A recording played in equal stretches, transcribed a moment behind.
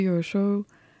Your show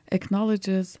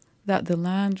acknowledges that the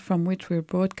land from which we're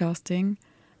broadcasting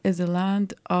is the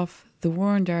land of the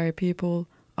Wurundjeri people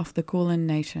of the Kulin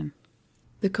Nation.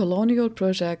 The colonial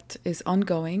project is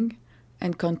ongoing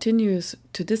and continues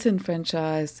to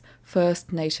disenfranchise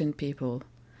First Nation people.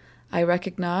 I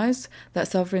recognize that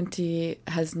sovereignty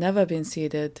has never been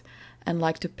ceded and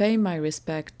like to pay my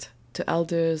respect to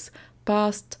elders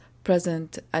past,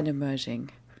 present and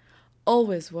emerging.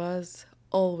 Always was,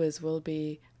 always will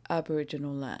be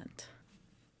Aboriginal land.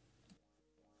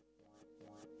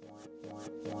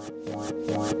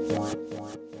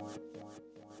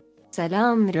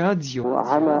 Salam Radio.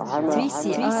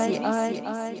 3CR.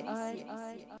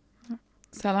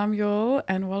 Salam y'all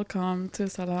and welcome to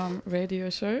Salam Radio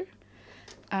Show.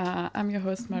 I'm your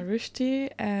host Marushti,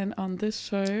 and on this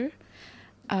show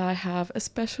I have a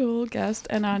special guest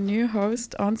and our new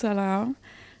host on Salam.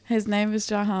 His name is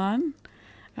Jahan.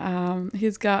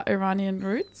 He's got Iranian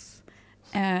roots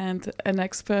and an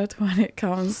expert when it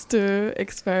comes to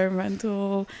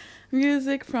experimental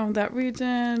music from that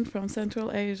region, from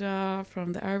Central Asia,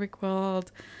 from the Arabic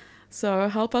world. So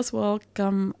help us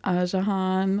welcome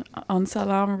Jahan on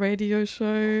Salam Radio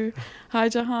Show. Hi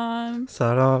Jahan.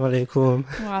 Salam alaikum.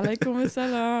 Wa alaikum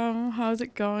assalam. How's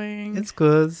it going? It's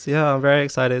good. Yeah, I'm very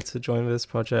excited to join this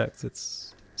project.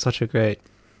 It's such a great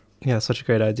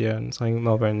idea and something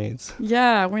Melbourne needs.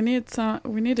 Yeah, we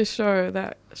need a show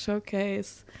that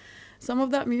showcase some of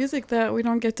that music that we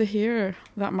don't get to hear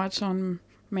that much on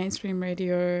mainstream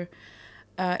radio,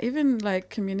 even like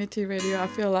community radio. I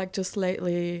feel like just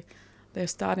lately they're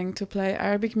starting to play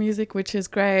Arabic music, which is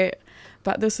great,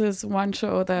 but this is one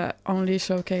show that only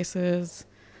showcases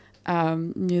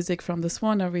music from the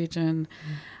Swana region.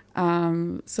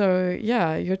 So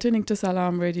yeah, you're tuning to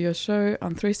Salam Radio Show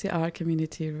on 3CR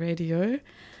Community Radio,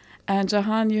 and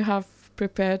Jahan, you have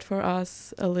prepared for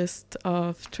us a list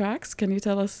of tracks. Can you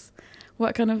tell us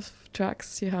what kind of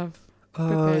tracks you have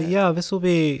prepared? Yeah, this will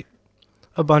be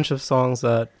a bunch of songs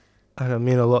that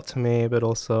mean a lot to me, but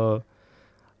also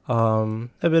a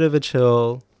bit of a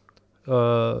chill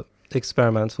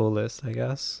experimental list, I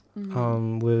guess,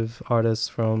 with artists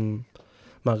from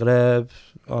Maghreb,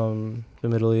 the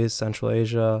Middle East, Central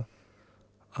Asia.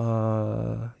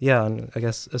 And I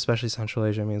guess especially Central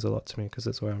Asia means a lot to me because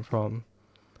it's where I'm from.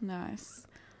 Nice.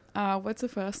 What's the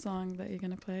first song that you're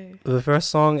going to play? The first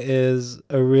song is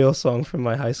a real song from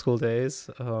my high school days.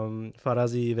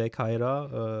 Farazi ve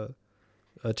Kayra,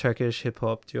 a Turkish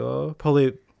hip-hop duo.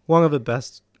 Probably one of the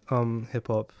best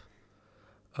hip-hop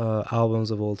albums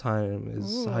of all time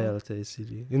is Hayalet-e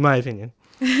Siri, in my opinion.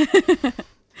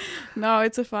 No,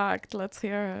 it's a fact. Let's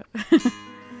hear it.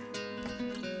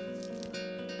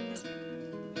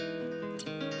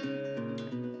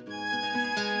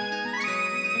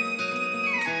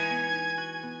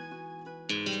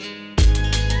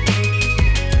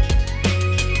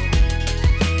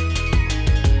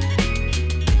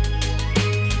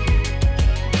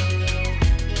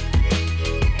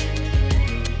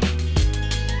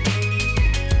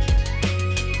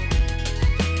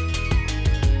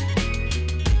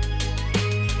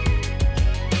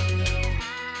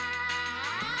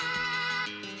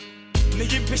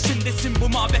 Peşindesin bu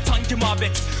mabet hangi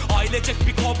mabet? Ailecek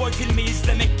bir kovboy filmi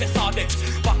izlemek de saadet.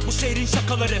 Bak bu şehrin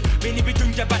şakaları beni bir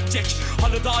gün gebertecek.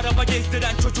 Halıda araba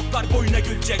gezdiren çocuklar boyuna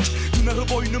gülecek. Günahı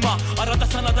boynuma arada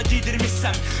sana da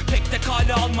giydirmişsem pek de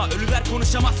kale alma, ölüler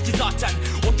konuşamaz ki zaten.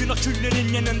 O gün o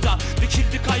küllerin yanında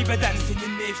dikildi kaybeden.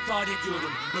 Seninle iftihar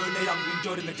ediyorum, böyle yangın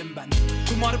görmedim ben.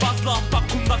 Kumarbazla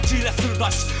ahbap, kundakçıyla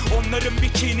sırdaş. Onların bir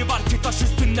kini var ki taş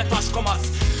üstünde taş komaz.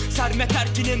 Sermet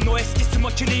Erkin'in o eskisi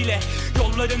makiniyle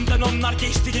yollarından onlar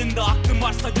geçtiğinde aklın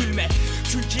varsa gülme.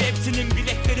 Çünkü hepsinin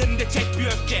bileklerinde tek bir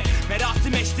öfke.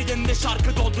 Merasim eşliğinde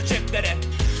şarkı doldu ceplere.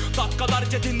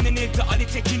 Dakikalarca dinlenildi Ali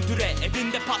Tekin Türe.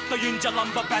 Evinde patlayınca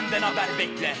lamba benden haber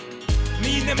bekle.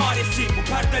 Mine maresi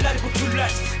bu perdeler bu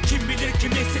türler. Kim bilir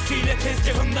kimin sesiyle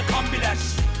tezgahında kan biler.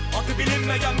 Adı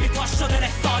bilinmeyen bir taşlanan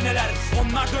efsaneler.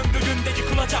 Onlar döndüğünde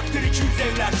yıkılacaktır 200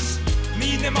 evler.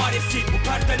 Mine maresi bu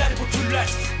perdeler bu türler.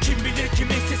 Kim bilir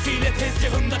kimin sesiyle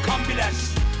tezgahında kan biler.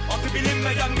 Adı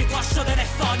bilinmeyen bir taşlanan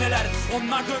efsaneler.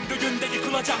 Onlar döndüğünde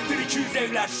yıkılacaktır 200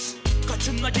 evler.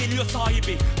 Kaçınla geliyor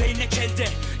sahibi değnek elde.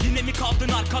 Yine mi kaldın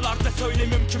arkalarda söyle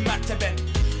mümkün mertebe.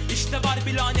 İşte var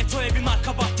bir lanet o evin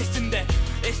arka bahçesinde.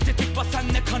 Estetik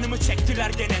basenle kanımı çektiler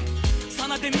gene.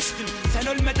 Sana demiştim sen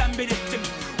ölmeden belirttim.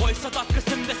 Oysa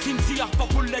dakikasında simsiyah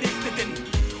vapuller istedin.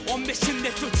 10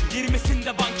 15'inde suç,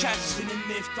 20'sinde banker.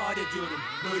 Seninle iftihar ediyorum,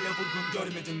 böyle vurgun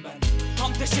görmedim ben.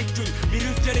 Tam teşekkür, bir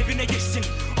rüzgar evine geçsin.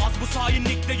 Az bu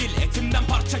hainlik değil, etimden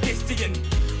parça kestiğin.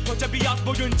 Koca bir yaz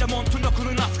boyunca montun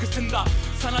okulun askısında.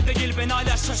 Sana değil ben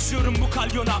hala şaşıyorum bu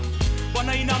kalyona.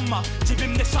 Bana inanma,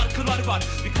 cebimde şarkılar var.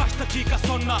 Birkaç dakika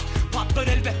sonra patlar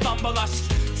elbet lambalar.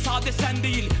 Sade sen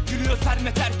değil, gülüyor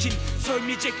Sermet Erkin.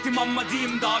 Sövmeyecektim ama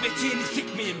diyeyim, davetini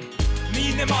sikmeyeyim.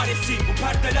 Mine maresi, bu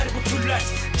perdeler, bu türler.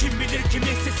 Kim bilir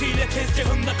kimin sesiyle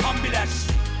tezgahında kan biler.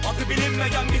 Adı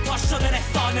bilinmeyen bir taşlanan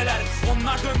efsaneler.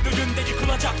 Onlar döndüğünde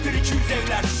yıkılacaktır 200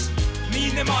 evler.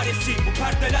 Mine maresi, bu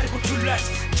perdeler, bu türler.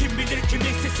 Kim bilir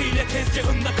kimin sesiyle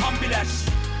tezgahında kan biler.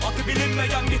 Adı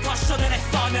bilinmeyen bir taşlanan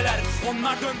efsaneler.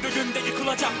 Onlar döndüğünde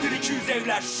yıkılacaktır 200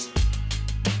 evler.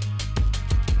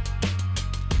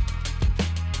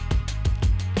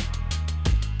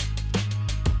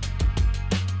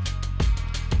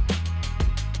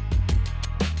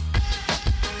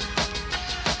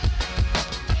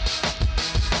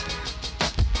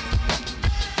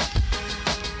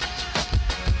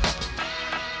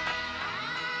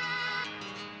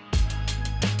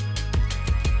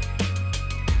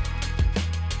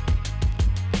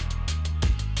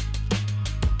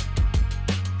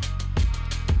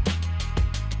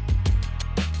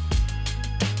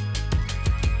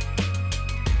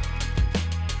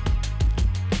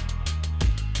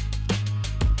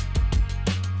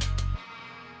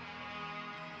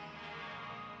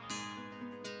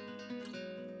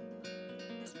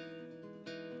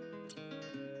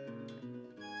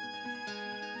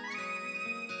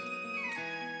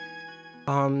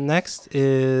 Next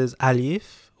is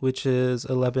Alif, which is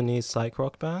a Lebanese psych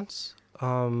rock band,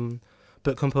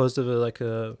 but composed of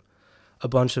a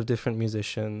bunch of different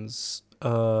musicians.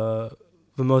 The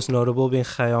most notable being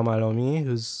Khayyam Alomi,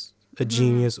 who's a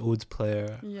genius oud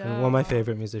player and one of my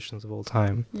favorite musicians of all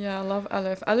time. Yeah, I love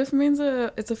Aleph. Aleph means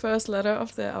it's the first letter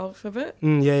of the alphabet.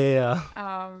 Yeah.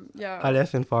 Yeah.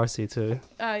 Aleph in Farsi too.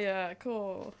 Yeah,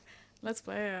 cool. Let's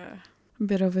play a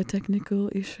bit of a technical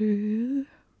issue.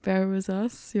 Bear with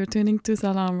us. You're tuning to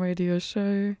Salam Radio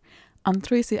Show on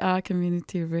 3CR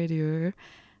Community Radio,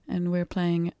 and we're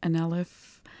playing an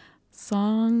Aleph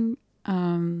song.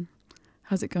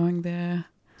 How's it going there,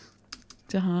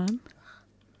 Jahan?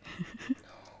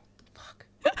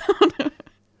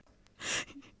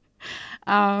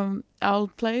 I'll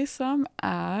play some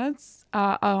ads.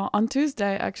 On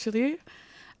Tuesday, actually,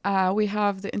 we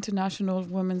have the International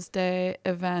Women's Day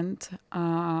event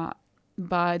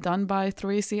done by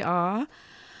 3CR.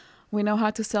 We know how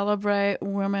to celebrate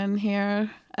women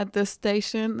here at this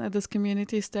station, at this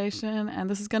community station, and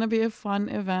this is going to be a fun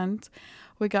event.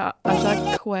 We got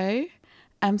Ajak Kwe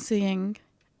emceeing,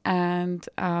 and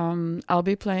I'll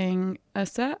be playing a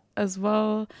set as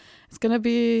well. It's going to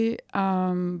be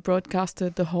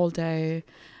broadcasted the whole day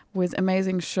with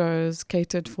amazing shows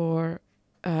catered for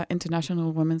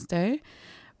International Women's Day.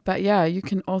 But yeah, you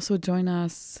can also join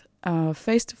us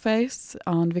face-to-face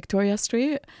on Victoria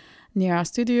Street near our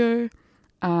studio.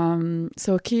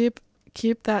 So keep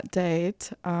that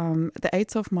date, the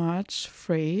 8th of March,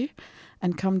 free,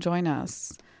 and come join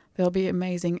us. There'll be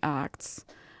amazing acts.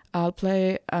 I'll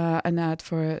play an ad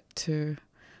for it too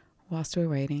whilst we're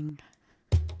waiting.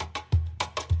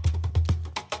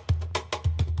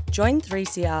 Join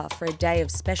 3CR for a day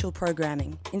of special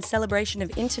programming in celebration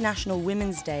of International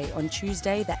Women's Day on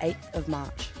Tuesday, the 8th of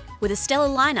March. With a stellar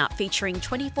lineup featuring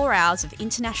 24 hours of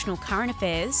international current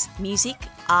affairs, music,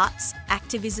 arts,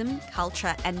 activism,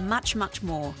 culture, and much, much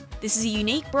more. This is a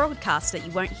unique broadcast that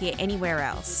you won't hear anywhere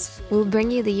else. We'll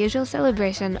bring you the usual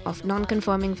celebration of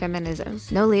non-conforming feminism.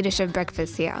 No leadership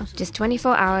breakfast here. Just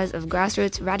 24 hours of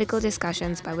grassroots radical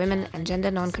discussions by women and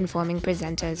gender non-conforming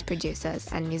presenters, producers,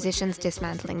 and musicians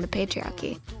dismantling the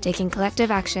patriarchy, taking collective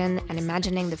action and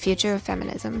imagining the future of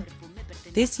feminism.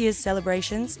 This year's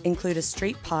celebrations include a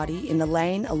street party in the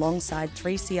lane alongside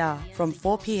 3CR from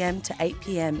 4 p.m. to 8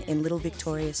 p.m. in Little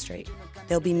Victoria Street.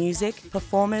 There'll be music,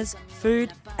 performers,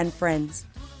 food, and friends.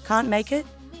 Can't make it?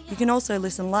 You can also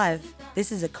listen live.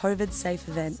 This is a COVID-safe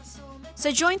event.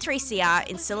 So join 3CR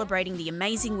in celebrating the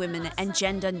amazing women and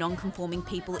gender non-conforming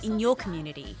people in your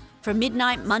community from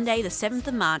midnight Monday the 7th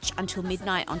of March until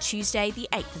midnight on Tuesday the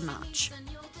 8th of March.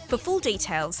 For full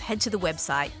details, head to the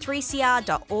website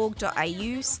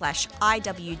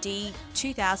 3cr.org.au/IWD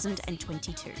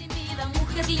 2022.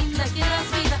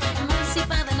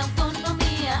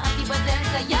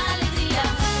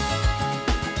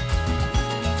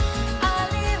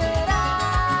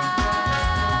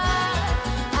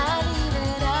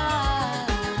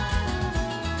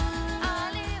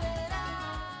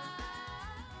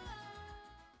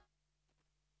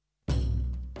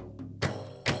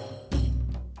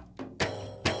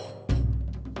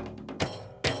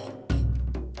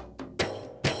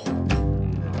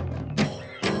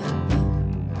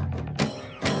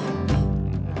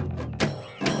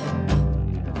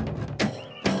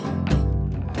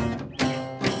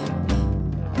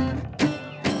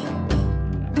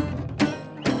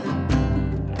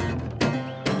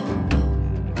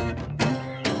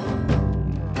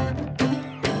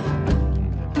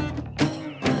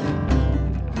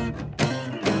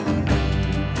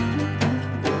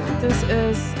 This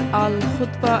is Al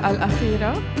Khutba Al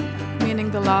Akhira,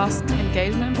 meaning the last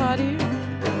engagement party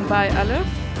by Alif.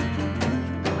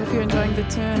 If you're enjoying the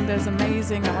tune, there's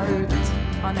amazing oud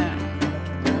on it.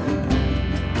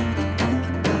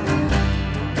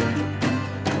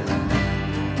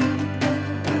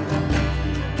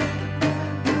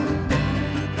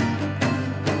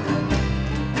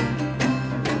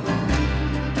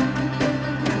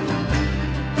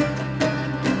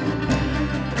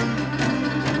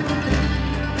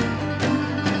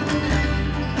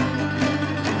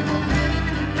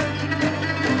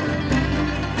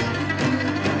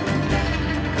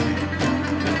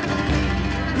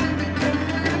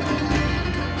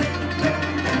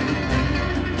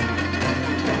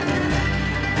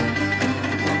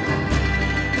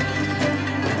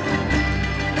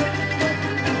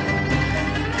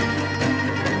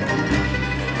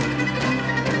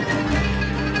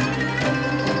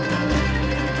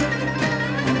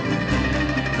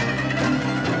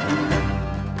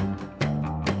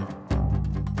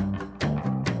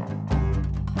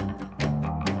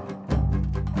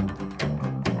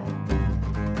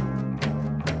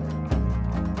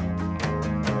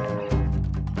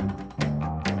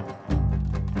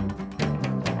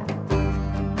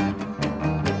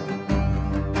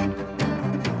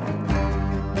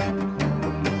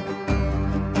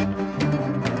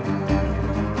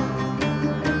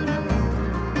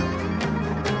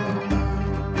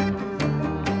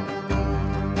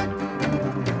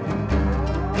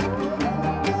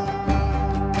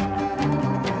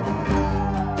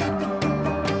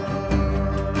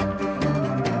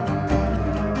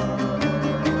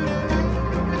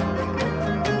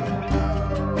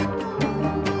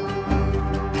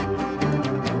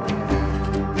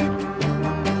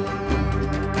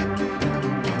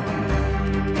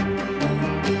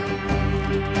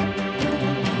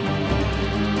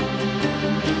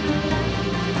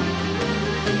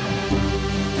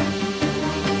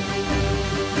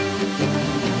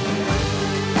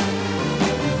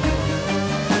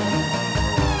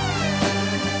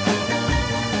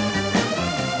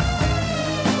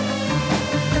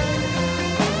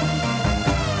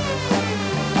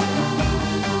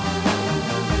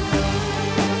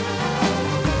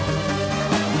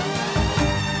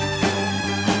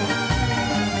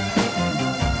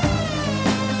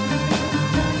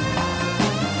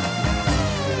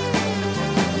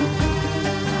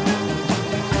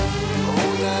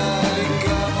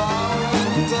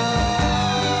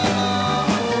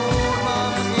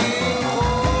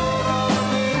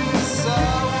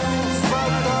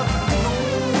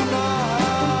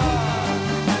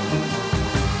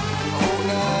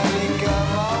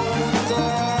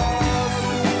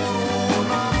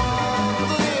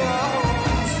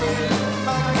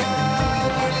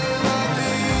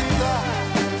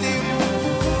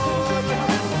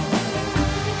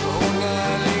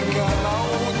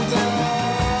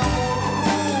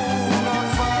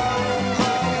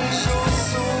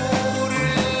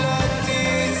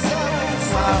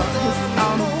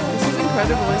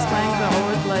 incredible. He's playing the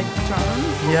old like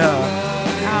drums. Yeah.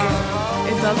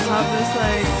 It does have this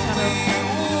like kind of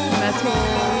metal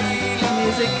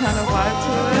music kind of vibe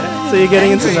to it. So you're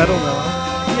getting into metal now?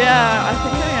 Yeah, I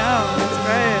think I am. It's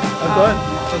great. I've got it.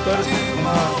 Do I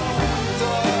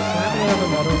have any other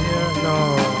metal here? No.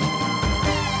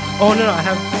 Oh no, I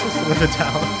have System of a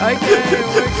Down. Okay,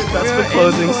 that's the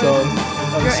closing song.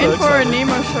 You're so in for excited. a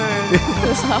Nemo show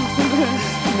this afternoon.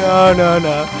 No.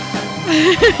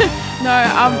 No,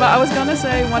 but I was gonna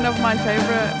say one of my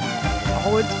favorite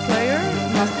oud player,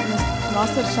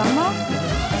 Nasser Shamma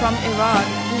from Iran.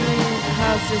 He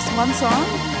has this one song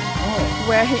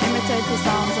where he imitates the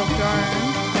sounds of drone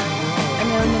in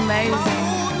an amazing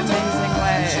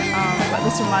way. But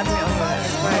this reminds me of it.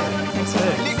 It's great. It makes me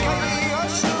really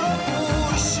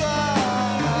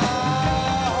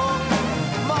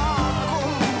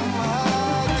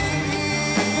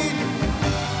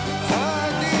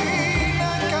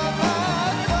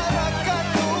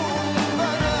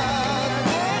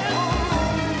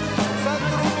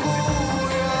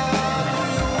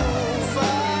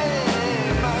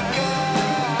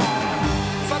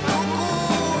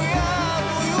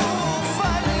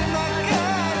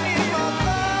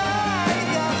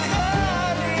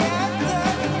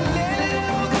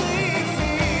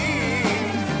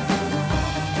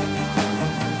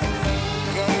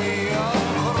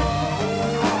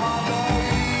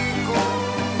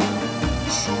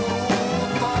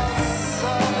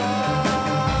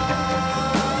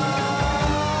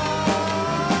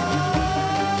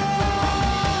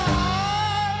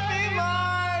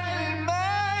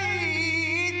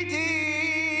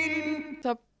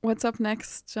What's up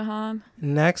next, Jahan?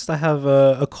 Next, I have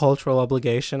a cultural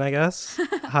obligation, I guess.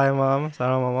 Hi, Mom.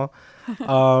 Salam,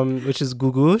 Mama. Which is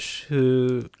Gugush,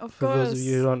 who, for those of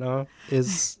you who don't know,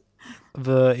 is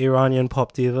the Iranian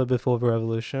pop diva before the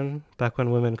revolution, back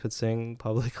when women could sing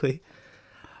publicly.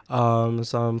 So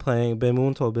I'm playing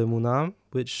Bemun to Bemunam,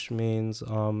 which means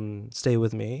stay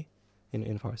with me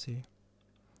in Farsi.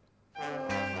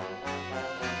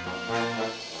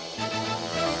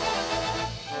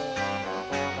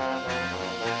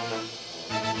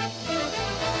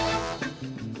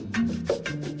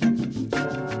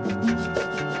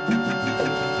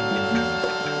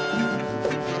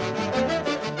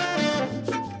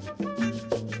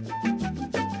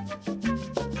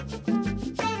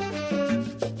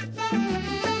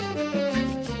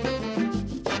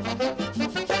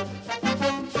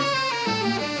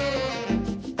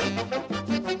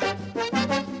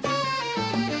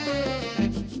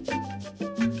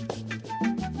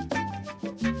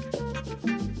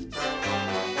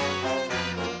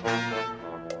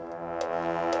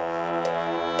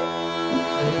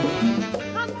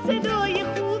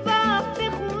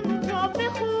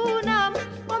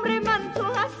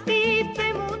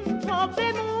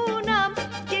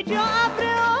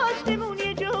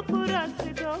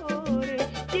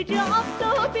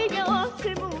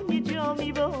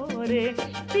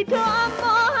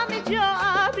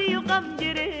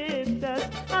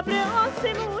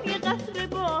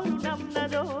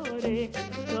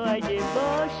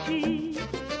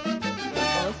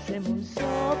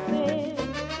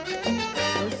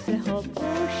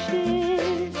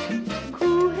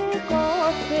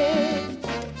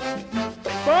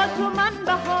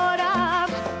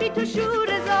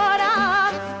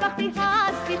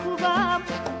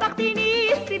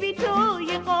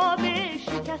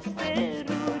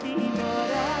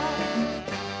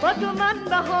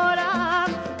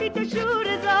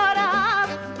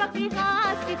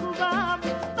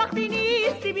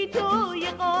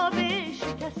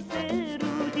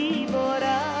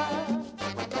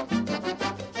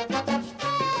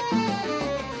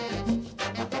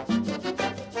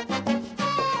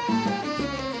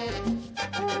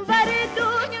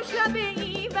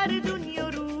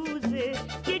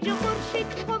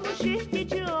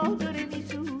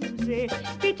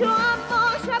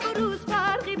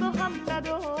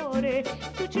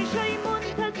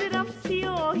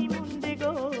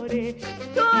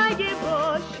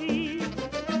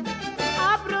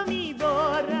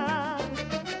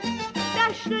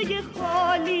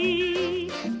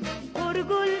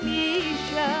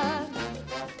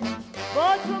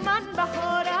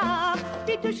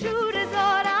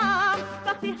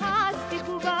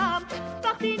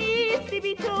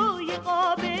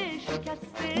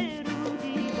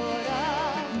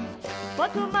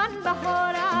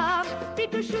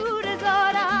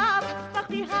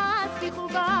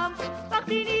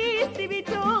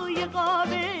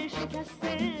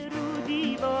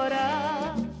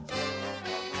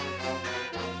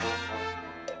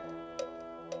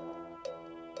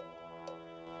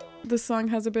 This song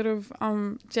has a bit of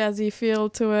jazzy feel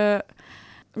to it.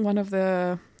 One of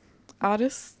the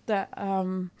artists that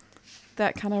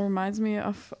that kind of reminds me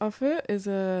of it is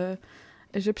a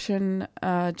Egyptian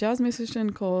jazz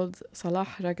musician called Salah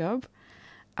Ragab.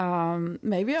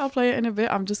 Maybe I'll play it in a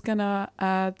bit. I'm just gonna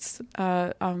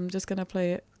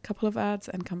play a couple of ads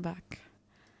and come back.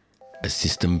 A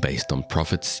system based on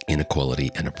profits,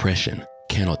 inequality and oppression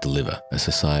cannot deliver a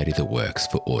society that works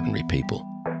for ordinary people.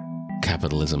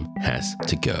 Capitalism has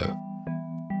to go.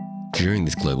 During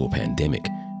this global pandemic,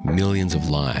 millions of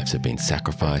lives have been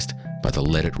sacrificed by the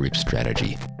let-it-rip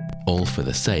strategy, all for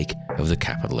the sake of the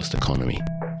capitalist economy.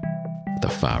 The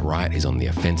far right is on the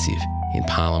offensive in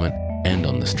Parliament and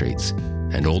on the streets,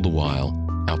 and all the while,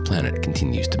 our planet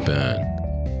continues to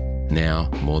burn. Now,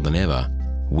 more than ever,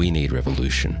 we need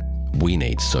revolution. We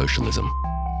need socialism.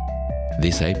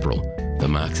 This April, the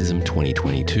Marxism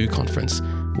 2022 conference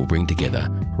will bring together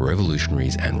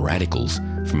revolutionaries and radicals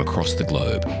from across the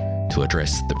globe to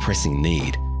address the pressing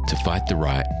need to fight the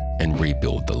right and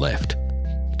rebuild the left.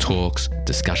 Talks,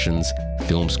 discussions,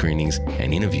 film screenings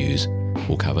and interviews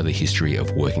will cover the history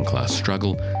of working class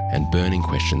struggle and burning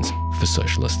questions for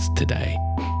socialists today.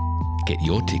 Get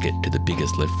your ticket to the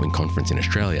biggest left-wing conference in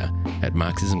Australia at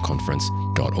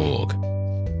marxismconference.org.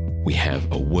 We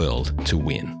have a world to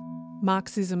win.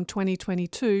 Marxism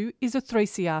 2022 is a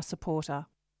 3CR supporter.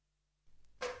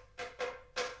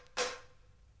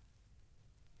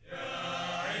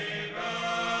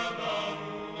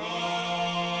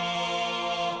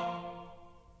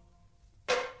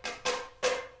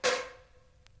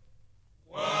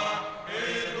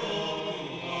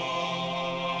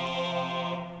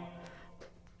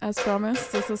 as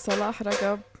promised, this is Salah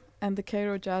Ragab and the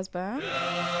Cairo Jazz Band.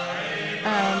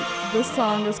 And this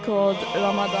song is called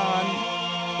Ramadan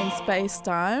in Space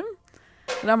Time.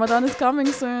 Ramadan is coming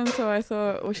soon, so I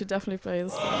thought we should definitely play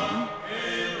this song.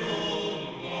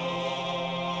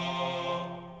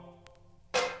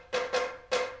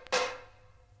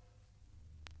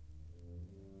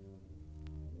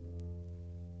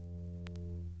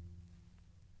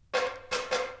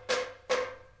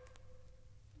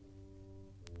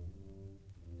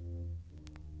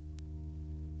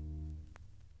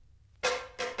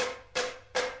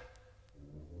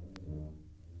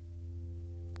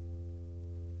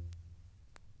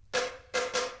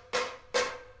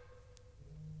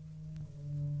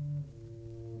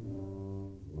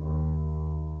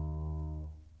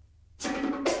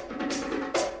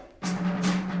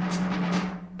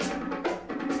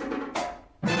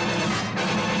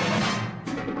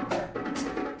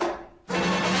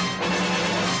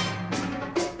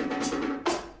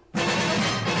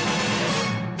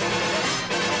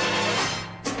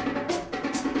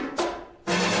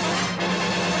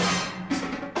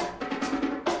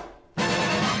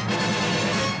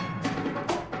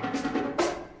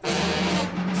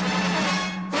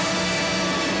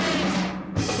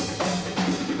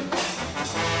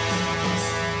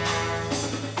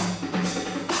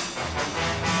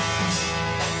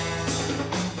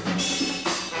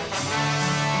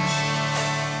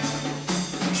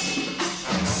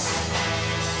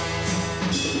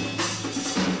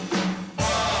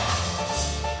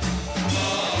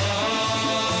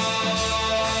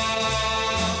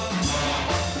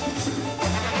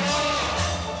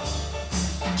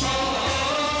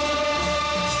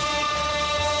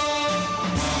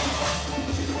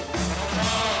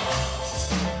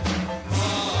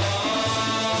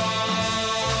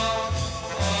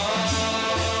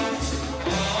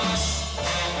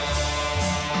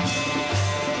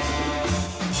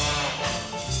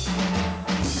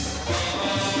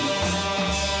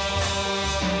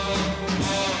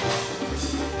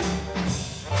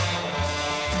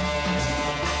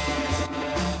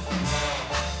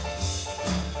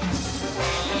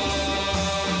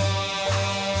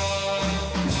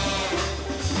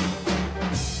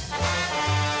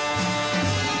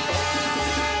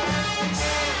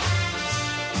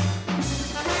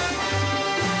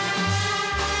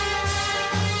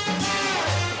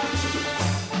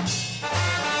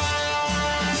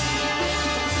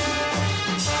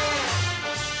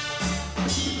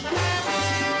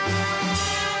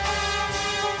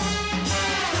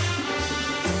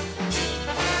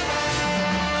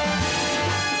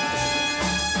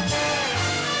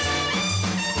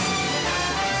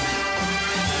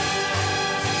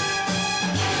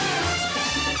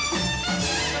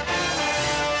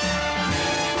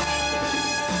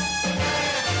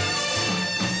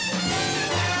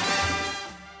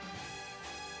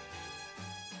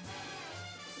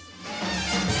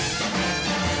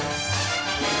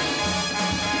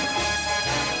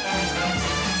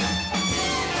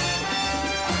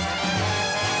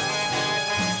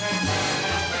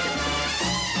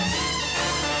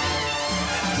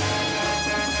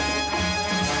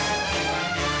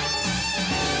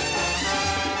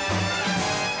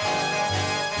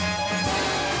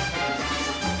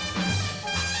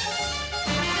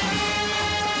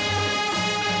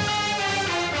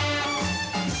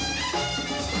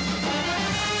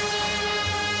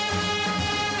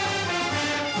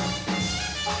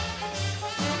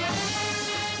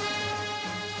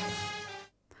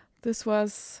 This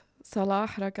was Salah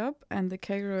Ragab and the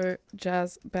Cairo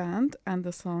Jazz Band, and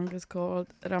the song is called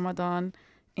Ramadan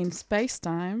in Space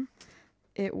Time.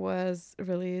 It was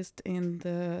released in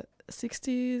the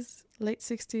 60s, late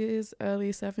 60s,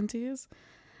 early 70s.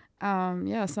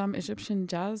 Some Egyptian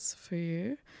jazz for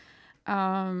you.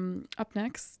 Up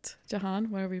next, Jahan,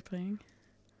 what are we playing?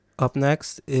 Up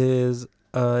next is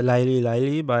Laili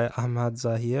Laili by Ahmad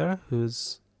Zahir,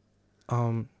 who's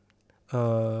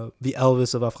the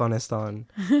Elvis of Afghanistan,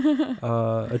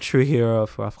 a true hero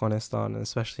for Afghanistan,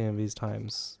 especially in these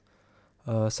times.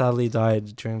 Sadly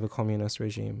died during the communist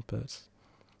regime, but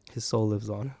his soul lives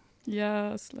on.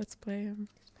 Yes, let's play him.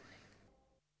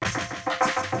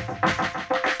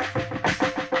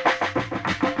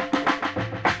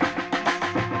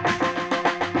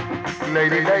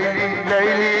 Lady, lady,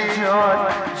 lady, John,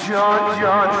 John,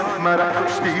 John,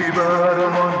 Marakushti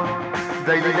Baramon.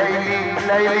 Lady, lady,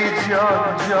 lady,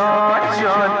 John, John,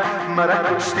 John,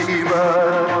 Marakushti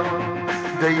Baramon.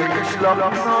 Daykish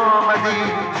lamadi,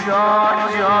 John,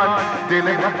 John, dil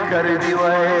nakkar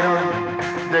diwayan.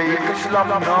 Daykish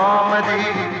lamadi,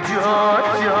 John,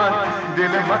 John,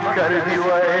 dil nakkar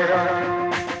diwayan.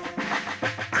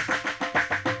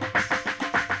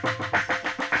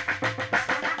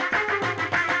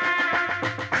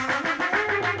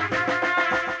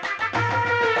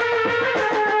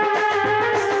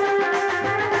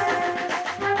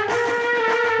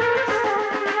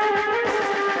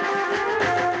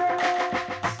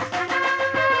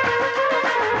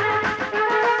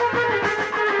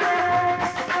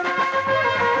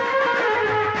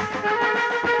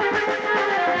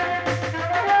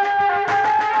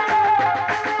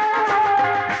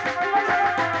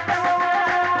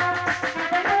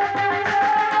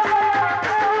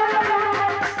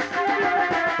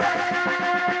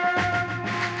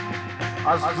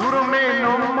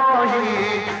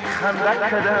 خندق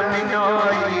قدم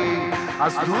میایی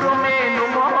از دور و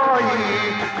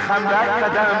مینمایی خندق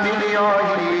قدم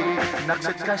میایی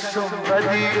نقشت کش و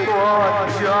بدی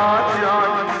جان جان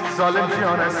ظالم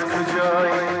جان از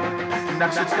کجایی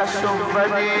نقشت کش و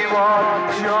بدی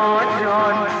جان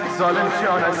جان ظالم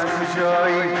جان از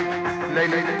کجایی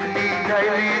لیلی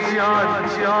لیلی جان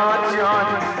جان جان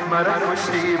مرا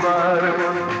کشتی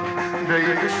برمون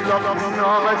دیگش لب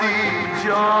نامدی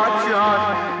جان جان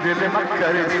دل من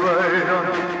کردی ویران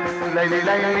لیلی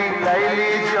لیلی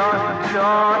لیلی جان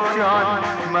جان جان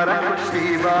مرا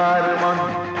کشتی برمان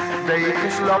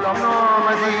دیگش لب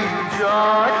نامدی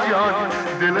جان جان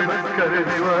دل من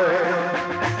کردی ویران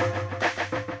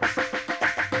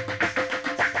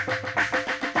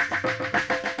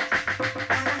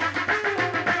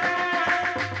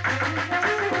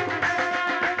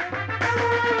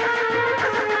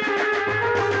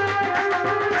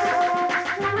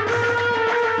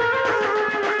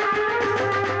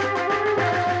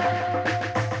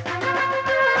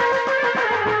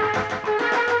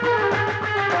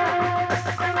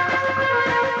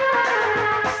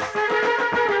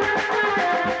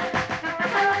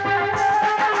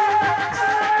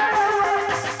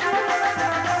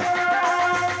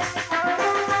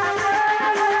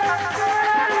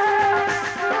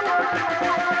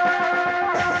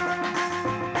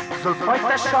زلفای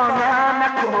تشانه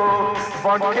نکو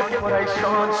بانک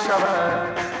پریشان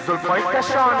شود زلفای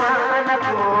تشانه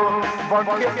نکو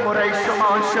بانک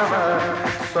پریشان شود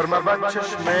سرمه بر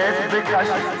چشمت بکش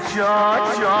جان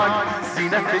جان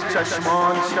زینت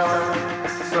چشمان شود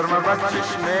سرمه بر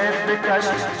چشمت بکش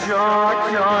جان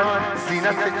جان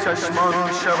زینت چشمان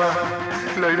شود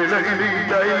لیلی لیلی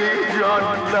لیلی جان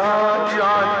لا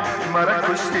جان مرا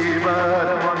کشتی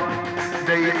برمان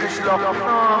دیگش لب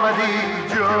آمدی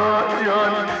جان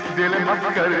جان دل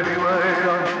من کردی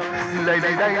ویران لیلی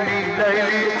لیلی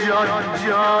لیلی جان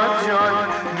جان جان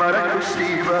مرا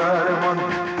کشتی برمان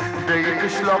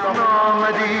دیگش لب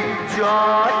آمدی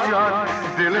جان جان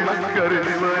دل من کردی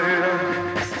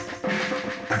ویران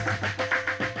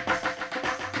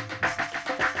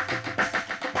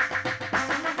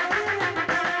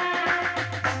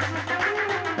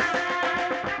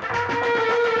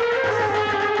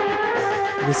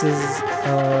This is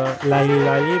Laili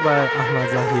Laili by Ahmad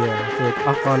Zahir with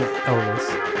Afghan Elvis.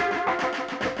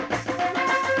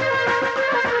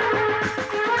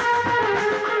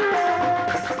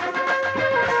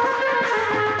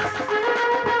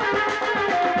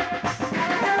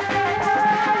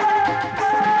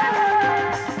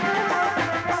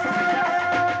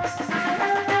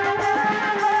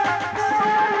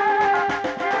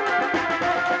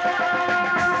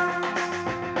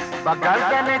 و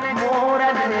گردنت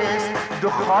مورم نیست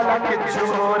دخالک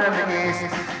جورم نیست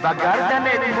و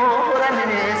گردنت مورم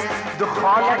نیست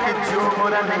دخالک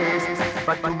جورم نیست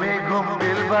و تو میگم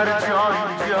دلبر جان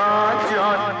جان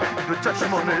جان دو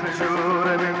چشمون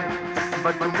جورم نیست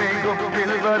و تو میگم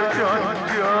دلبر جان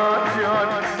جان جان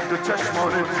دو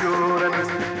چشمون جورم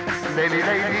نیست لیلی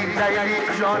لیلی لیلی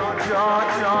جان جان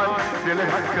جان دل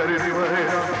من کردی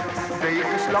ویران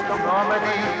دیگش لب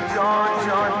آمدی جان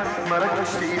جان مرا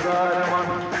کشتی برمان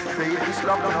دیگش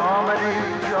لب آمدی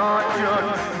جان جان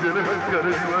دل من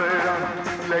کردی ویران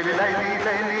لیلی لیلی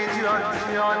لیلی جان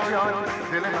جان جان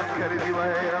دل من کردی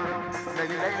ویران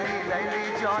لیلی لیلی لیلی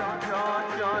جان جان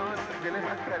جان دل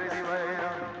من کردی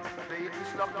ویران دیگش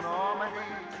لب آمدی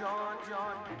جان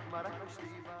جان مرا کشتی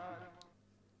برمان.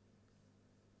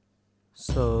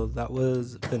 So that was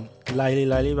Laili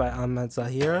Laili by Ahmad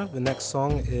Zahir. The next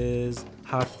song is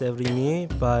Harf Devrimi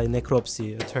by Necropsy,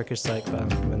 a Turkish psych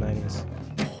band from the 90s.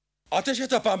 Ateşe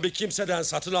tapan bir kimseden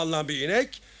satın alınan bir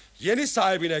inek, yeni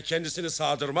sahibine kendisini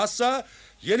sağdırmazsa,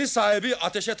 yeni sahibi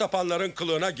ateşe tapanların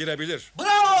kılığına girebilir.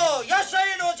 Bravo!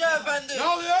 Yaşayın hoca efendi! Ne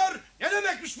oluyor? Ne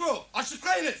demekmiş bu?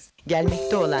 Açıklayınız.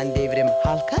 Gelmekte olan devrim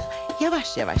halka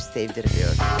yavaş yavaş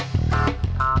sevdiriliyor.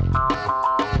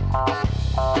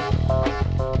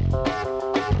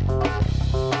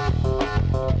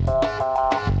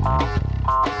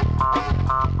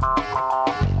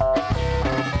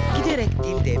 Giderek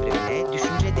dil devrimine,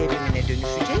 düşünce devrimine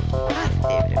dönüşecek harf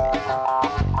devrimi.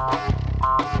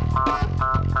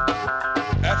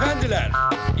 Efendiler,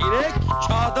 inek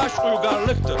çağdaş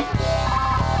uygarlıktır.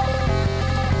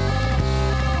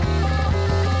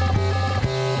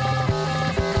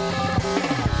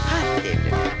 Harf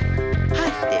devrimi,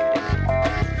 harf devrimi,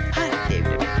 harf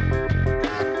devrimi.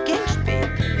 Genç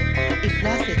beyinleri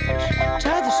iflas etmiş,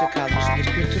 çağ dışı kalmış bir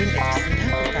kültürün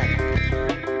etkisinden kurtarmak.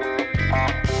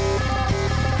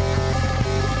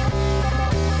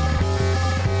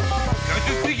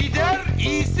 Kötüsü gider,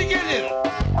 iyisi gelir.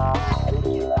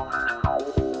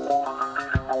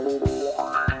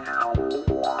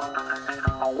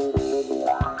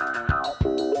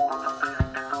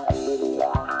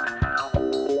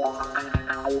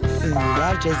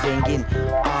 ünlülerce zengin.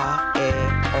 A, E,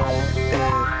 O, Ö,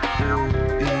 U,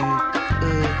 Ü,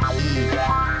 I.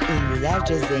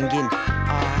 Ünlülerce zengin.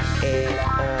 A, E,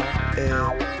 O, Ö,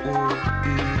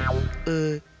 U,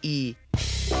 Ü, I.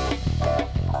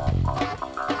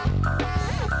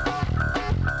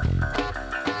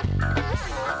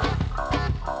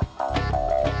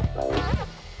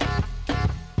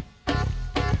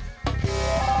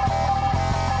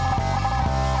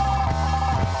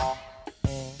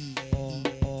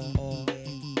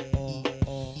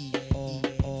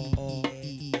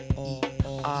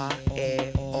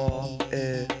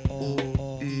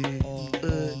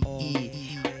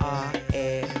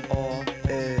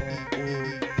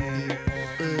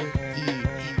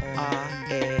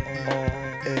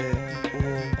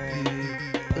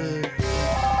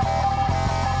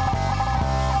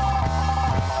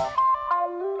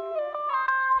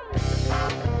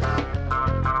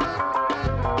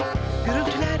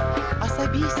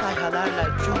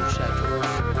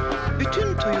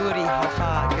 Bütün tuyuri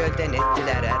hafa gölden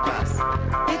ettiler erbaz.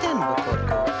 Neden bu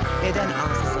korku? Neden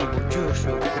ansızın bu cuşu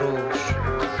ruş?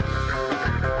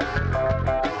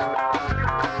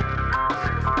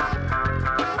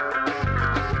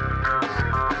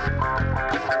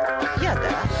 Ya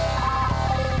da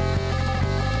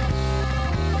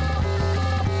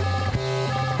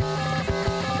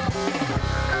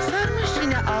sarmış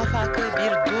yine afakı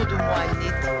bir dudu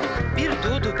muannit, bir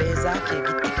dudu beyzaki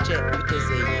gittikçe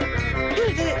mütezeyyin.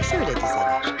 Bir de şöyle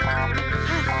dizeler.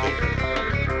 Harf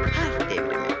devrimi, harf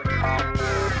devrimi.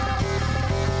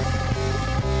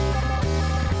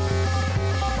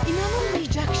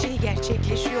 İnanılmayacak şey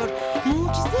gerçekleşiyor.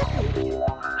 Mucize bu.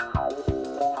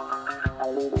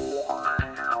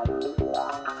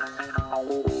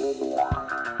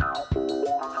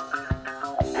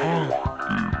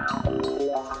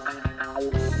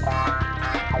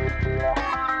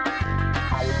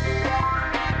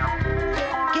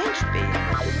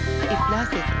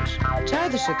 İflas etmiş,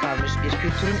 çağ dışı kalmış bir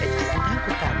kültürün etkisinden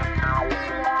kurtarmak.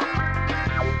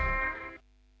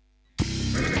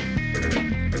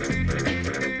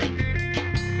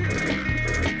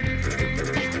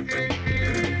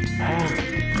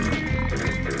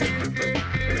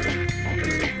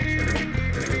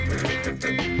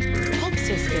 Pop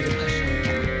sesleri başında.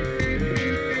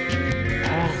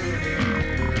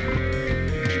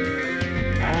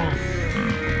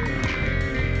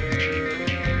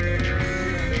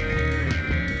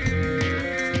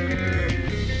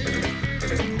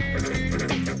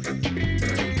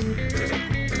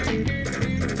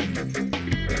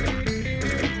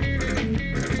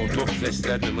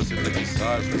 Seslerdi Mısır'daki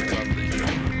sağır sultandı işte.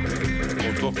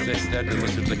 O top seslerdi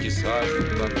Mısır'daki sağır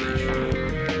sultandı işte.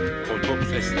 O top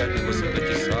seslerdi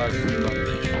Mısır'daki sağır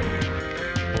sultandı işte.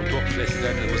 O top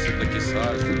seslerdi Mısır'daki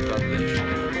sağır sultandı işte.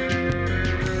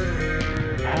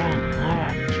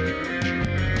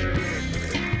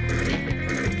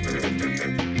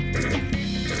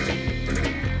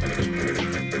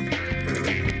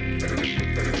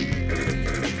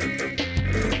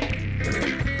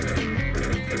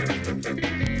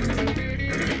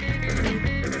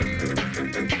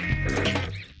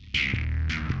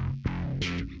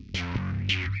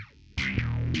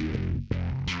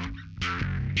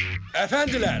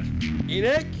 Efendiler,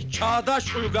 inek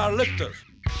çağdaş uygarlıktır.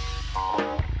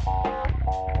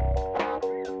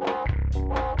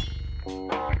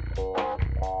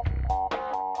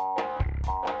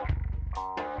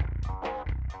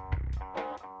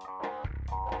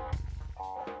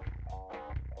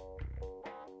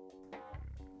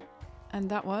 And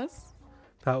that was?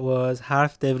 That was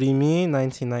Harf Devrimi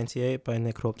 1998 by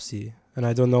Necropsy. And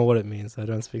I don't know what it means. I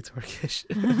don't speak Turkish.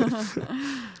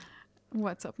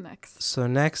 What's up next? So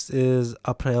next is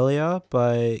Aprilia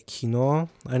by Kino.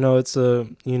 I know it's a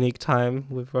unique time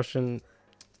with Russian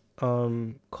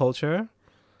culture,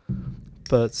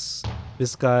 but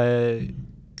this guy,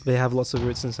 they have lots of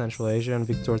roots in Central Asia, and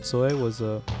Viktor Tsoi was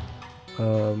a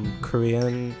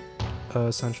Korean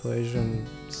Central Asian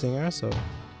singer, so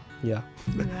yeah.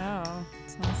 Yeah,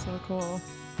 sounds so cool.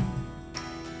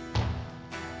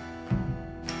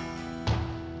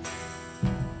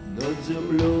 Над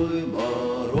землей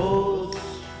мороз,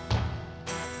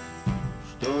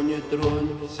 что не тронь,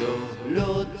 все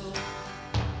лед.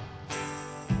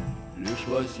 Лишь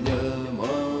во сне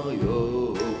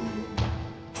моем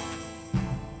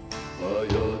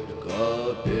поет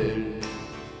капель,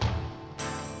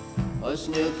 а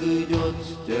снег идет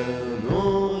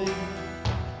стеной,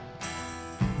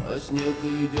 а снег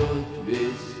идет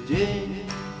весь день.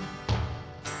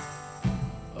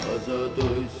 А за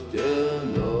той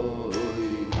стеной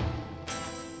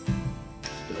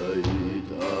стоит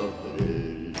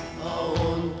апрель, а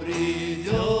он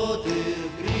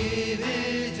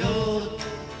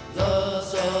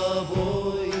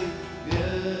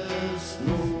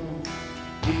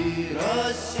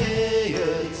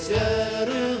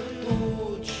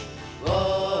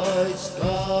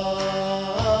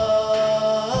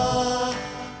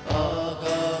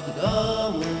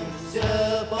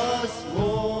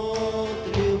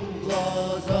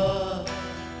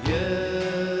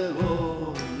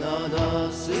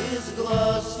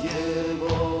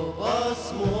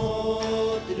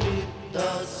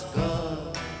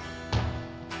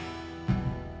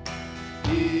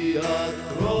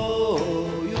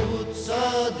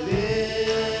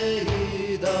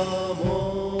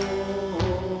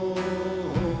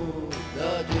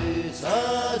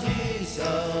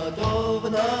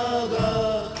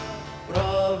ногах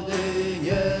правды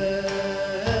нет.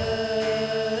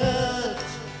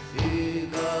 И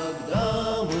когда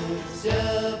мы все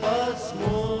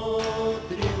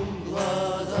посмотрим в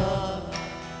глаза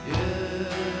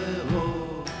Его,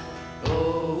 то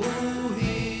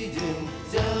увидим в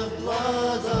тех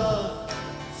глазах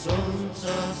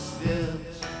солнца свет.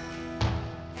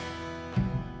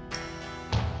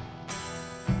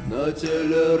 На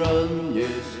телеран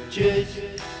есть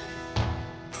честь,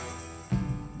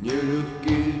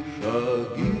 нелегкие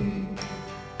шаги,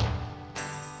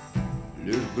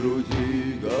 лишь в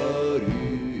груди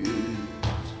горит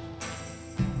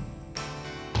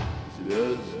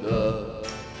звезда.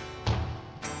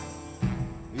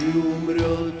 И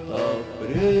умрет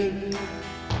апрель,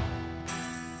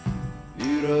 и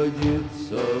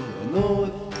родится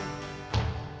вновь,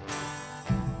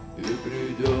 и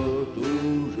придет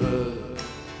уже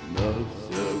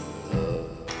навсегда.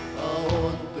 А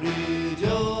он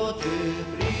придет и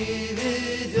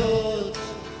приведет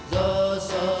за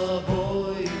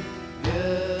собой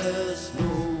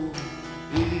весну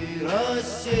и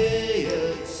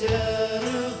рассеет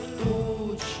серых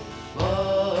туч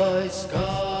войска.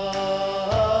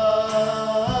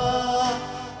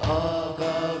 А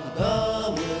когда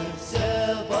мы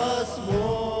все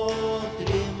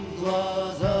посмотрим в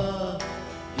глаза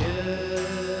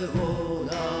Его,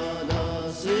 на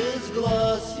нас из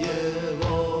глаз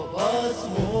Его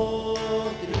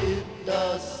посмотрит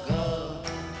тоска.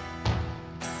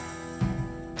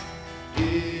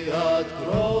 И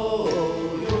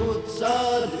откроются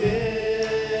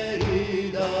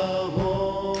двери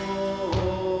домов.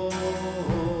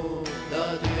 Да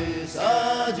ты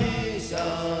садись,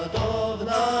 а то в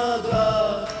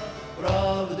ногах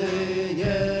правды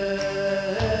нет.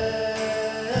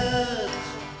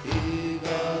 И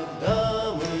когда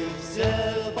мы все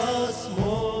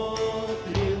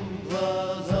посмотрим в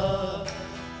глаза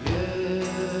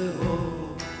Его,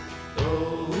 то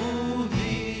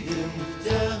увидим в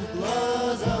тех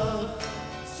глазах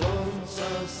солнца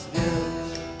свет.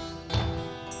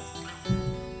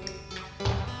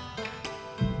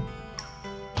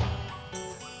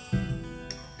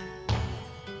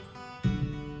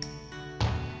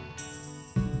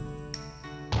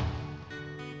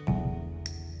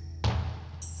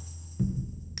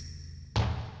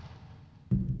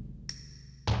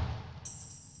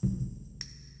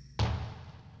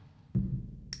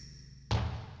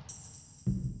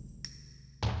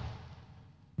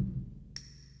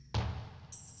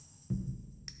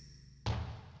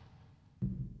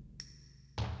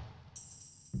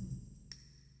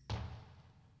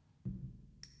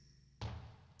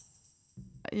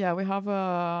 Yeah, we have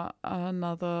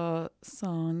another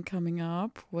song coming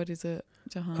up. What is it,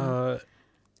 Jahan?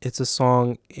 It's a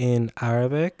song in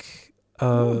Arabic.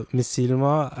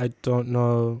 Misilma. I don't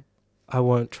know. I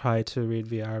won't try to read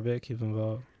the Arabic, even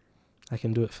though I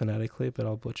can do it phonetically, but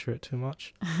I'll butcher it too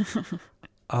much.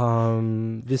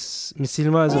 This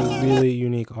Misilma is a really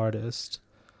unique artist.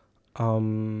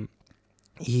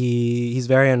 He's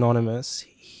very anonymous.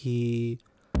 He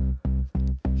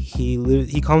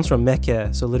comes from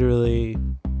Mecca, so literally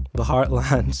the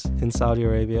heartland in Saudi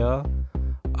Arabia,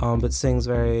 but sings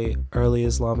very early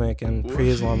Islamic and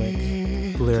pre-Islamic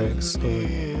lyrics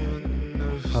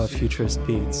of futurist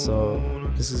beats. So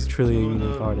this is truly a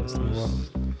unique artist in the world.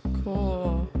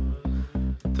 Cool.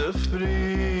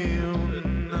 تفريغ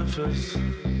النفس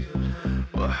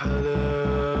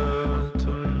وحالات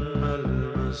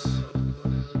الملمس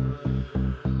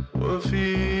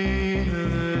وفيه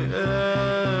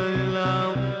ليالي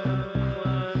العمر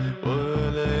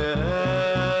وليالي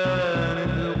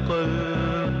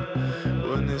القلب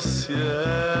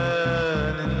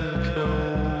ونسيان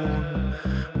الكون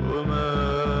وما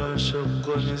شق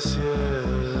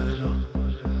نسيانه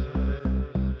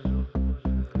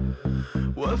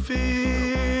وفي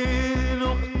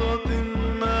نقطة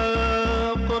ما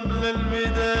قبل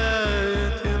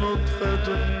البداية نطفة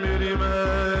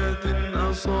برمات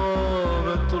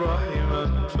أصابت رحما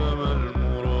فما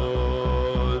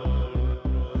المراد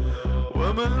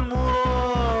وما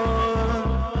المراد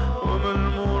وما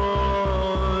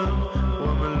المراد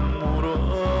وما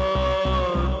المراد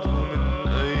من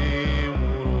أي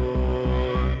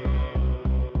مراد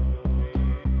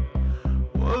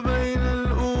وبين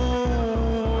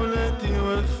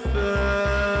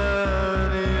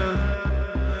والثانية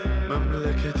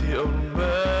مملكة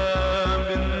أرباب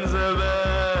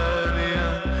زبانية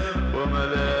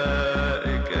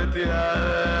وملائكة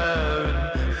عذاب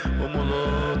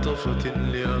وملاطفة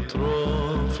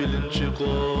لأطراف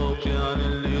الانشقاق عن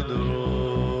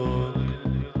الإدراك.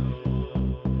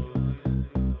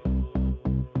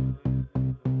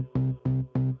 'Cause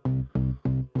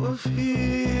وفي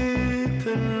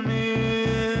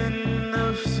تلميع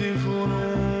النفس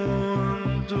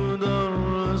فنون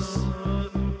تدرس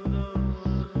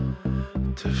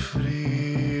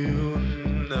تفريغ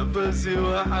النفس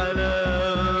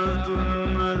وحالات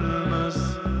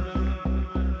الملمس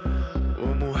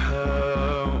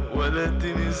ومحاولة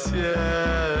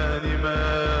نسيان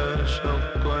ما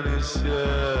شق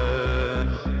نسيان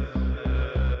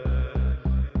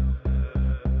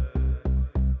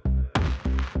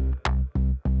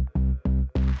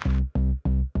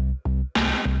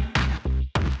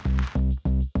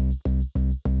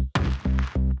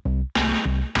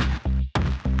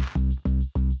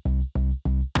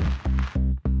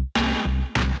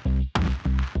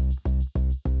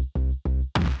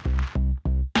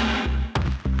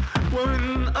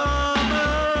ومن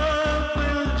أعماق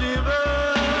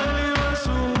الجبال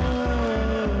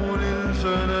وسهول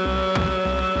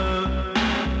الفناء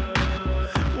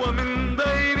ومن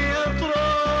بين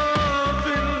أطراف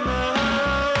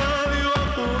النهار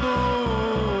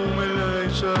وقدوم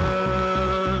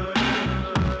العشاء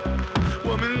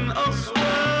ومن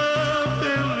أصوات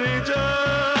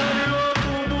الرجال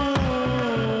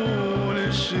وقبول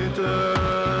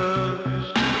الشتاء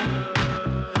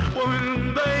ومن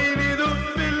بين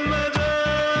دف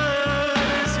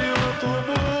المجالس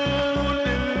وطبول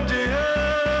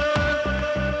الجهاد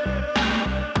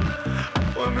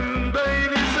ومن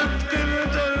بين صدق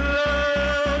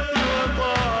الجلاد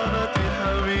وطعنة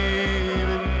حبيب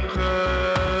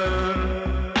خان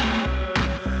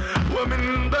ومن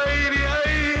بين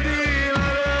أيدي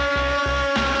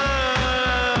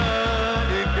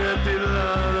ملائكة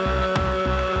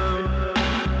العذاب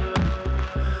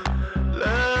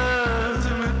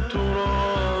لازم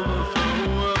التراب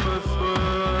فهو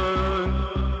مثواه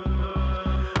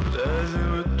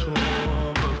لازم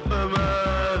التراب فما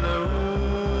له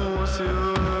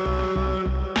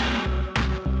سواه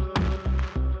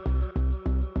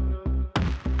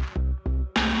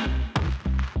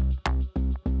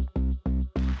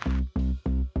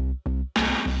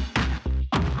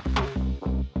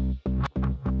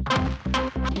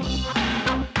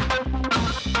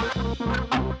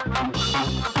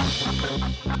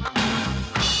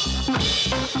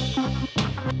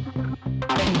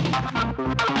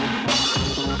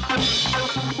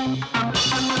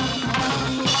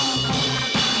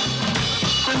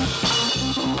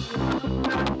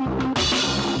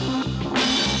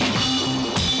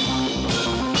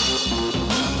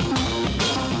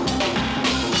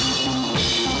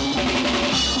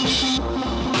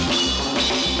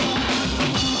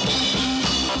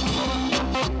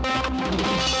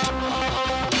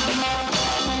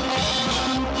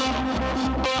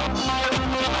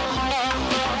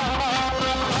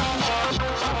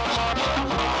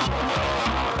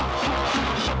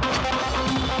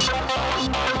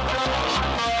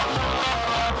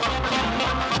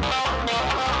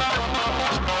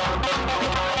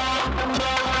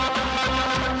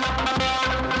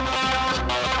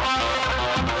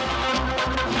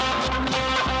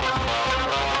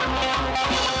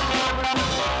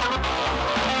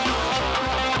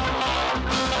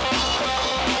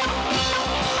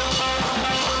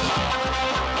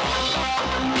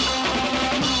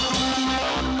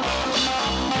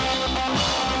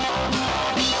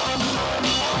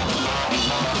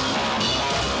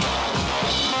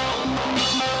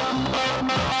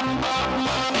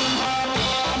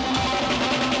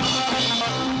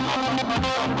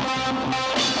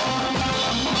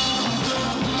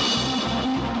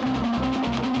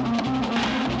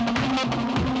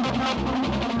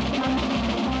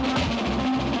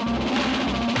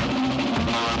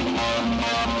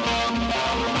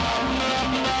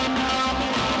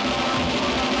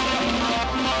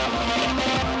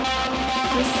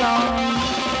This song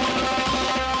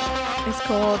is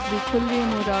called Likulli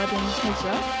Muradin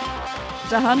Hijab.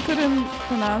 Jahan couldn't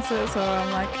pronounce it, so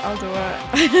I'm like, I'll do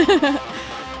it.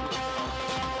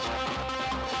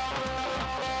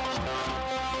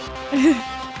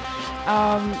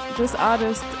 This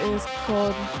artist is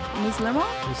called Muslima.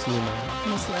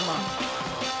 Muslima.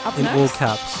 Up In next, all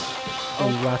caps.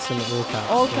 In Latin, all caps.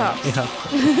 all caps. Yeah.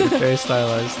 Very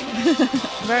stylized.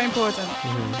 Very important.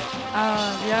 Mhm.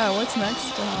 Yeah, what's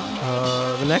next?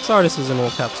 The next artist is in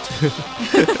all caps too.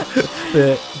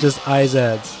 But just IZ,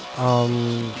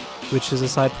 which is a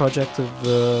side project of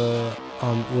the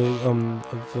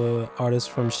artist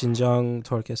from Xinjiang,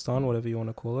 Turkestan, whatever you want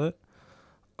to call it.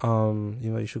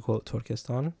 You should call it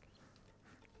Turkestan.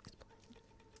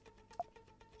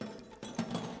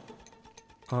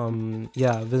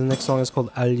 The next song is called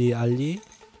Ali Ali,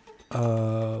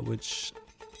 which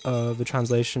the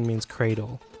translation means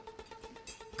cradle.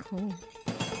 Cool.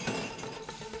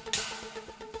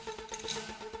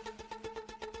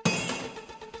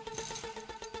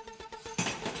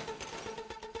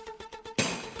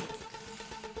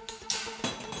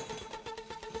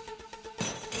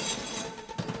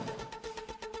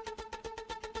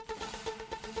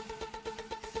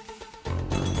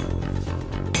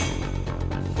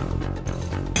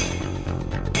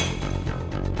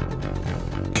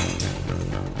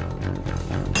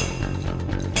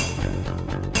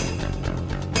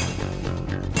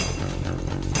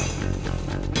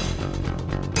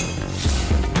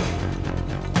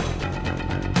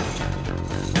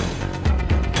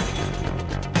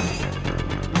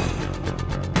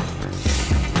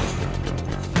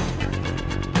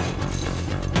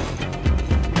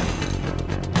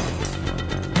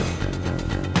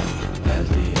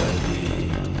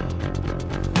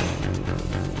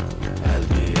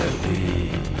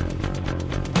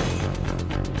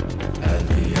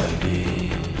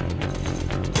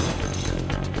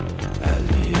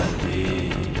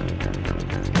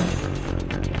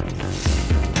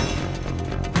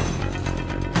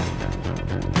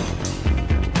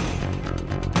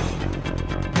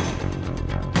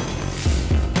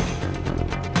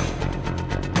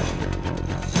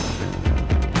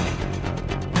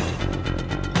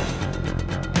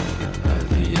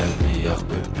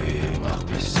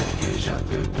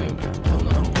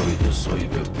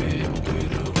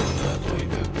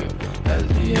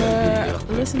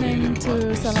 listening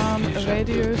to Salam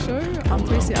Radio Show on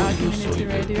 3CR Community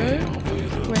Radio.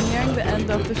 We're nearing the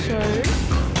end of the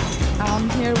show. I'm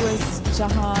here with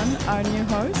Jahan, our new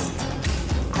host.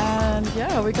 And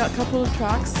yeah, we got a couple of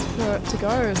tracks to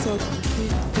go, so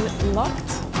keep it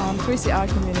locked on 3CR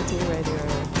Community Radio.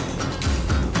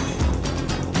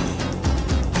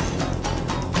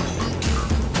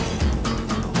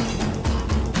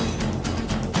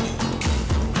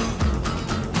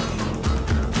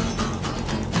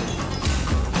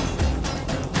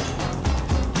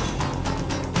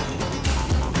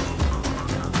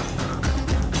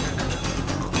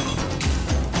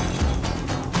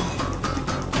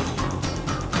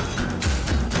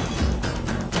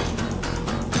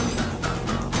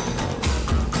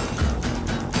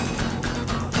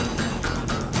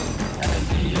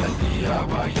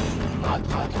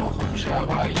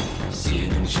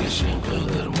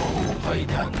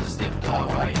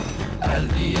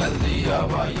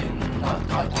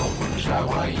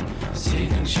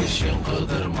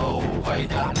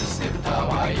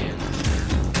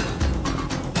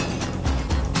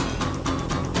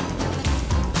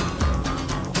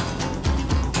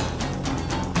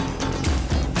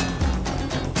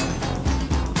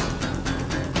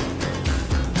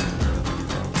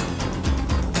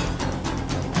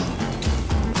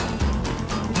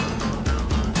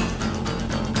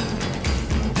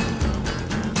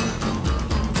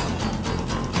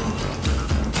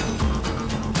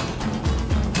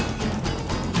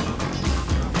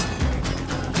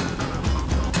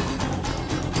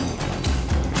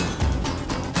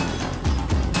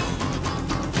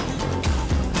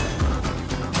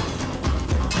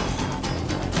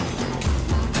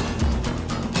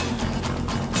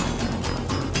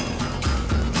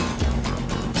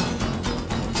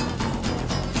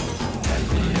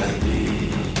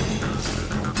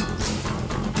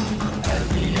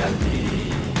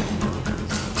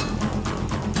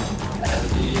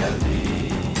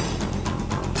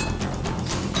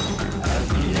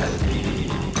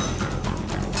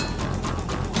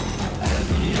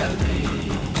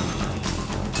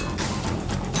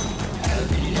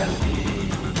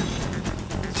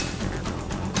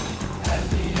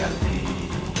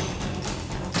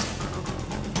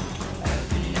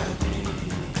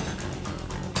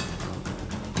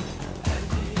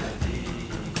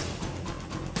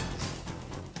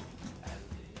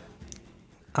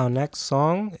 Our next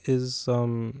song is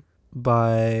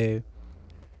by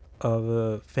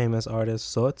the famous artist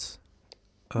Sot,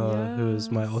 who is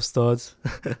my Ostad.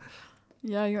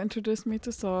 Yeah, you introduced me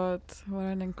to Sot. What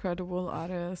an incredible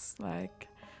artist, like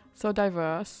so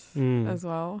diverse as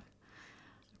well.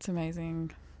 It's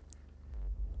amazing.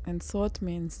 And Sot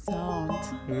means sound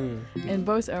in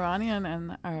both Iranian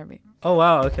and Arabic. Oh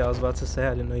wow, okay, I was about to say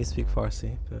I didn't know you speak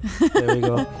Farsi, but there we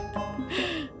go.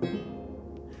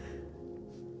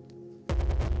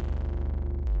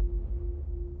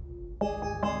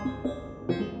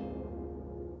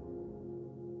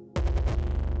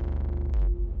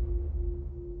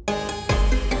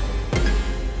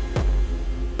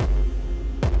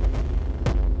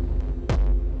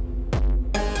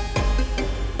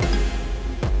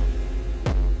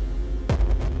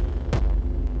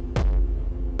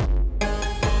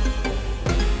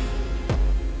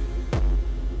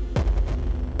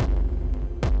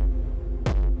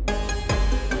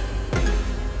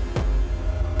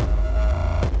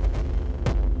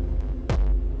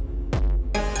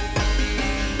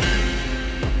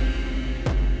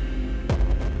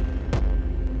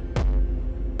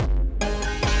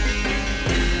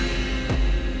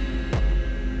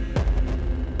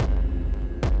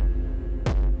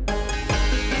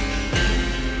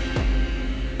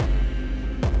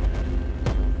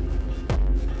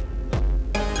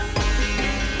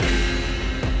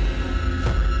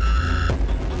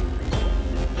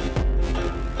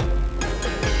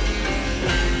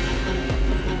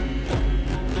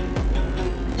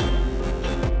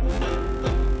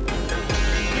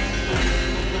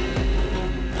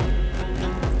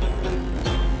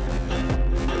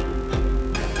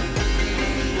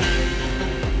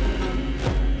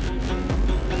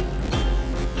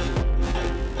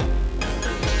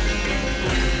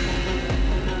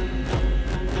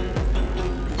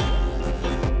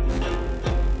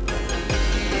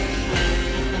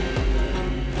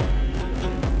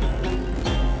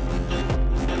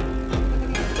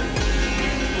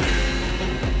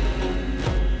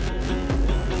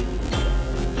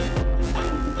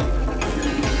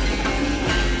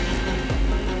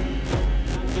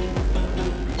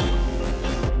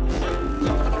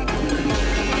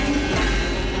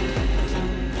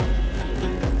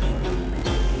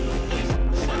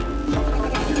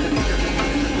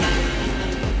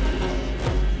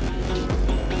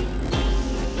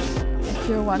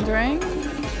 you're wondering,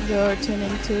 you're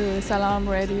tuning to Salam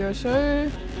Radio Show.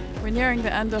 We're nearing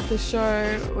the end of the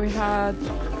show. We had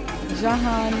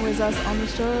Jahan with us on the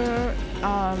show.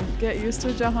 Get used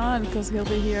to Jahan because he'll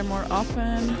be here more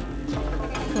often,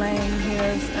 playing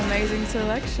his amazing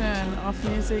selection of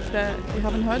music that you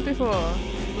haven't heard before.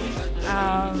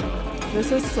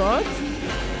 This is Sot,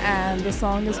 and the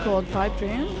song is called Pipe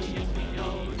Dream.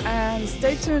 And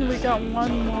stay tuned, we got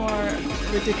one more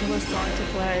ridiculous song to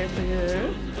play for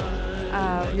you.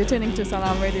 You're tuning to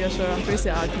Salam Radio Show on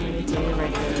 3CR Community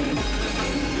Radio.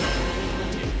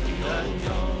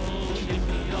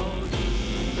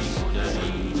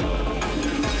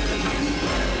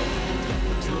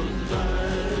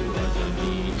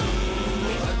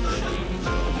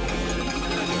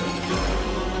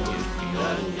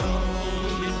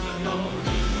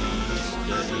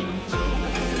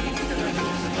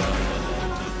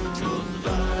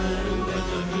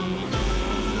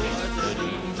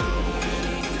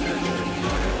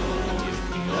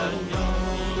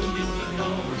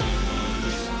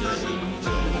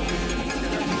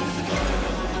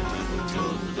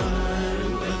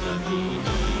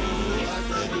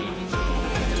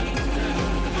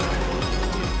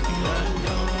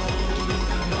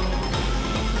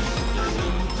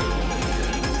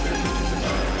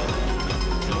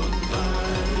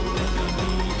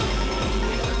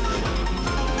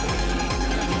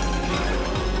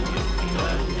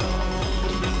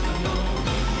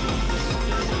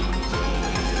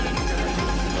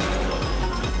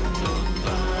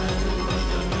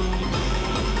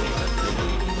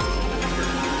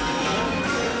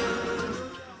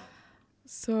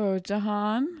 So,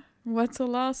 Jahan, what's the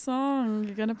last song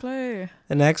you're gonna play?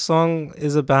 The next song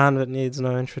is a band that needs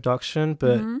no introduction,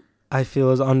 but I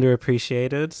feel is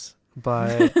underappreciated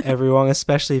by everyone,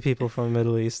 especially people from the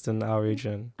Middle East and our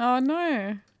region. Oh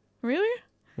no, really?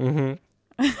 Mm-hmm.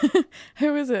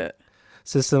 Who is it?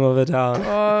 System of a Down.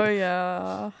 Oh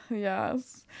yeah,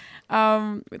 yes.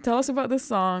 Tell us about this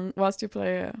song whilst you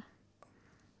play it.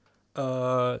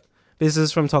 This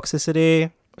is from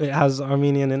Toxicity. It has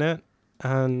Armenian in it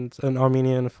and an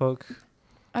Armenian folk.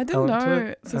 I didn't element to know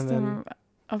it. System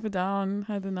of a Down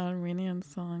had an Armenian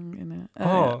song in it.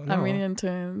 No. Armenian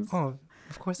tunes. Oh,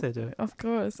 of course they do. Of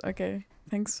course. Okay.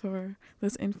 Thanks for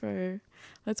this info.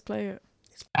 Let's play it.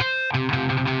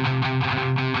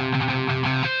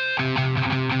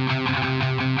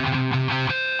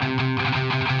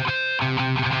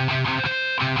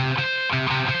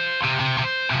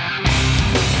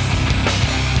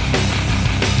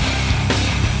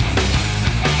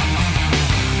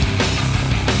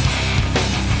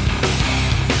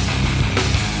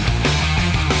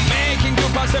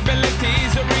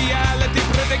 Possibilities of reality,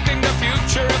 predicting the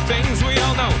future of things we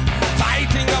all know.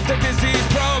 Fighting off the disease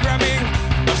programming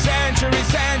of centuries.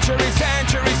 Science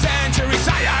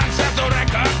has to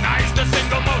recognize the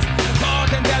single most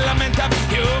potent element of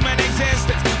human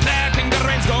existence. Letting the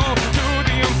rains go to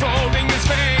the unfolding is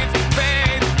faith.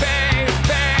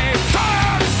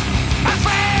 Science has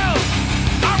failed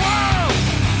our world.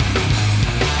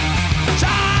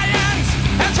 Science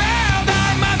has failed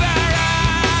our mother.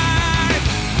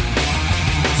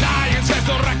 Science has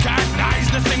to recognize